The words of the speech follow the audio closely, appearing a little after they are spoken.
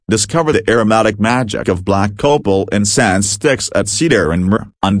Discover the aromatic magic of black copal incense sticks at Cedar and Myrrh.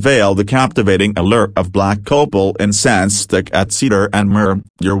 Unveil the captivating allure of black copal incense stick at Cedar and Myrrh,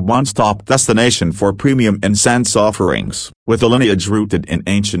 your one-stop destination for premium incense offerings. With a lineage rooted in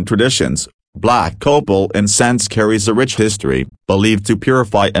ancient traditions, black copal incense carries a rich history, believed to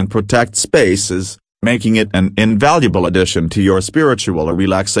purify and protect spaces, making it an invaluable addition to your spiritual or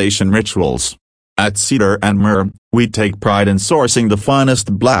relaxation rituals. At Cedar and Myrrh, we take pride in sourcing the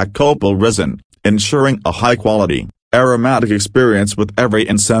finest black copal resin, ensuring a high-quality, aromatic experience with every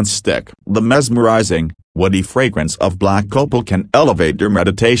incense stick. The mesmerizing, woody fragrance of black copal can elevate your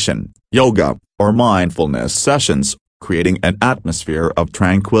meditation, yoga, or mindfulness sessions, creating an atmosphere of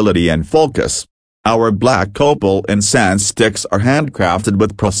tranquility and focus. Our black copal incense sticks are handcrafted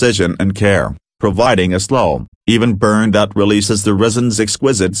with precision and care, providing a slow, even burn that releases the resin's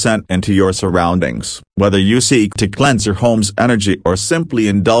exquisite scent into your surroundings. Whether you seek to cleanse your home's energy or simply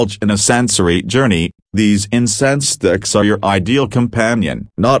indulge in a sensory journey, these incense sticks are your ideal companion.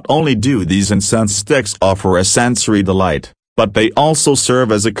 Not only do these incense sticks offer a sensory delight, but they also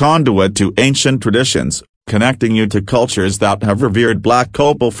serve as a conduit to ancient traditions, connecting you to cultures that have revered black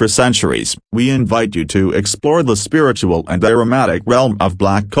copal for centuries. We invite you to explore the spiritual and aromatic realm of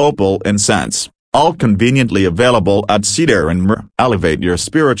black copal incense, all conveniently available at Cedar and Myrrh. Elevate your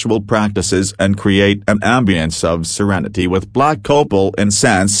spiritual practices and create an ambience of serenity with black copal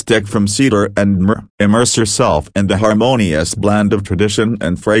incense stick from Cedar and Myrrh. Immerse yourself in the harmonious blend of tradition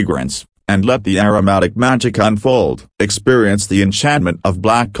and fragrance, and let the aromatic magic unfold. Experience the enchantment of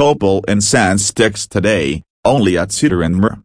black copal incense sticks today, only at Cedar and Myrrh.